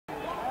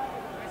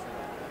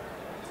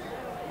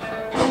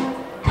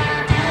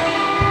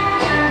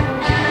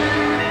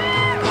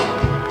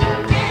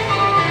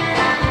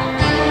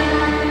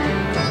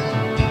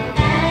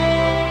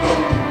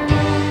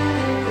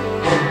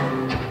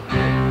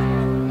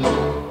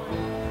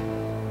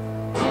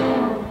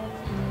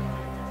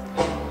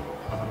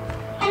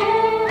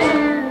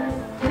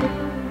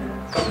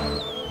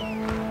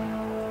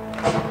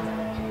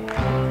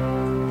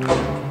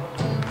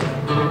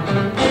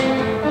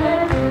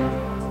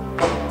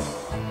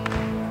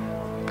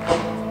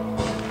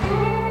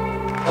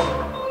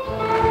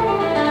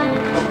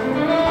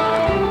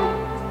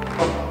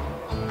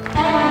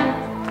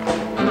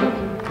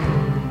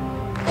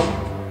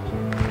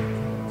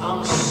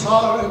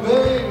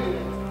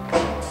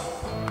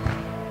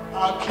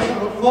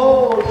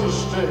afford to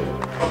stay.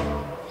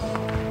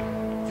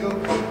 Your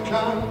good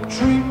kind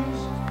trees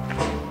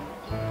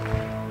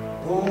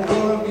won't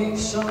worry me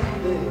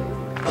someday.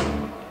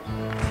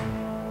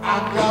 I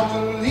got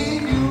to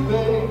leave you,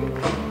 babe.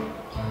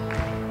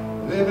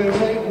 Let me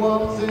make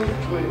one thing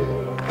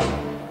clear.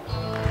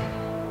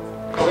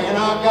 When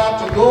I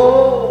got to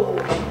go,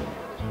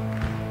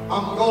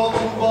 I'm gonna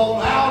move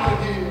on out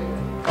of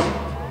here.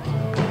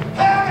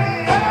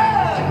 Hey,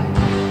 yeah!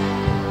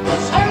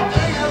 Same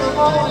thing every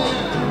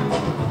morning.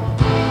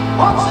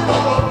 What's it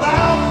all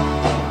about?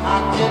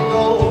 I get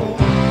no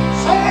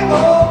same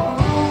old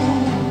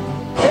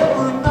blues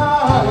every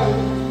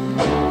night.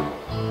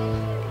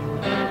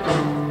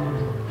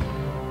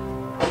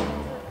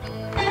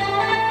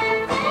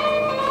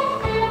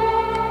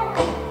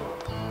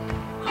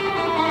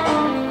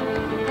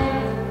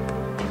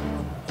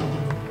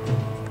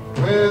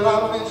 Well,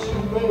 I miss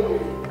you,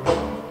 babe,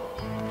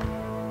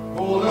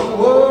 more than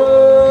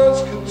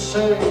words can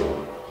say.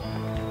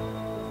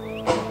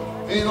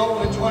 In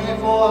only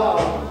 24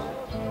 hours,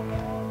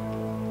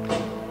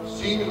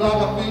 seems like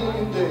a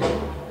million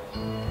days.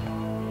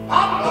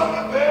 I love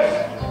you,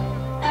 baby.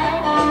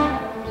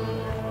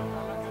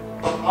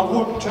 I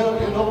wouldn't tell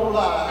you no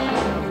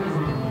lie.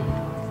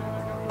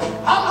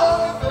 I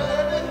love you,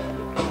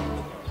 baby.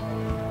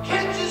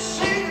 Can't you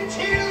see the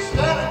tears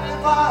standing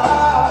in my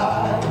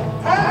eyes?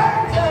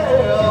 Hey,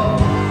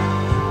 yeah.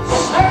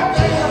 Same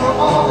thing every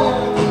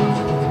morning.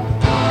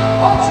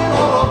 What's it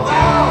all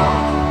about?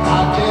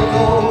 I can't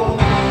go.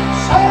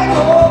 Same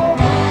old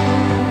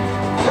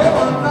blues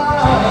every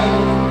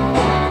night.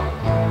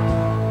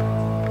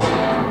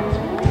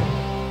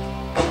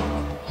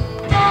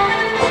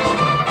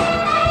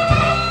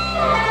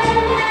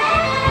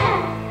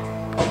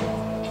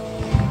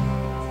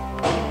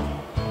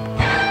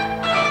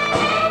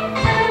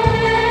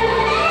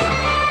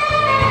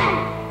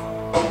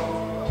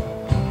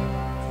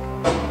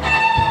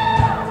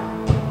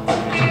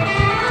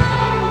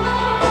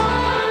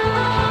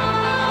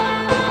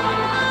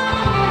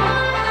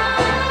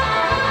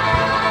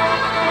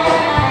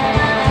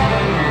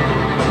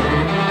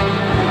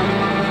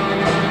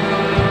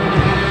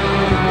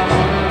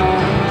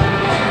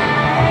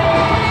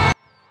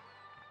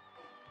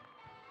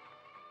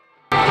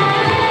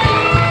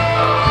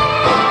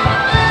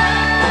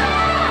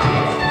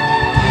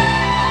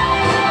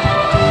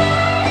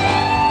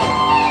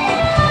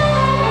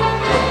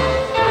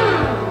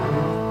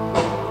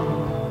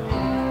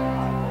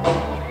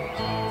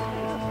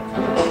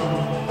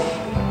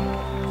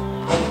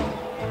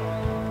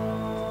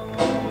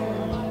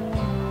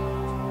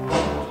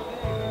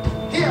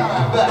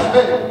 I'm back,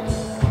 baby.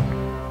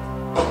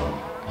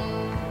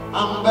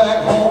 I'm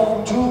back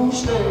home to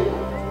stay.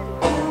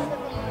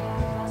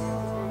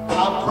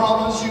 I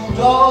promise you,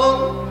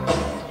 darling,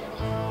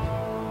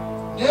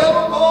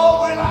 never more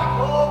will I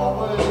go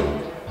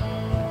away.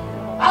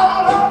 I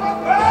love you,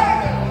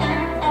 baby.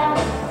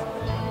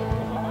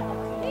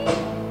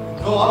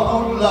 No, I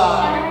wouldn't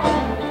lie.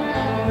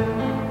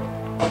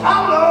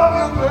 I love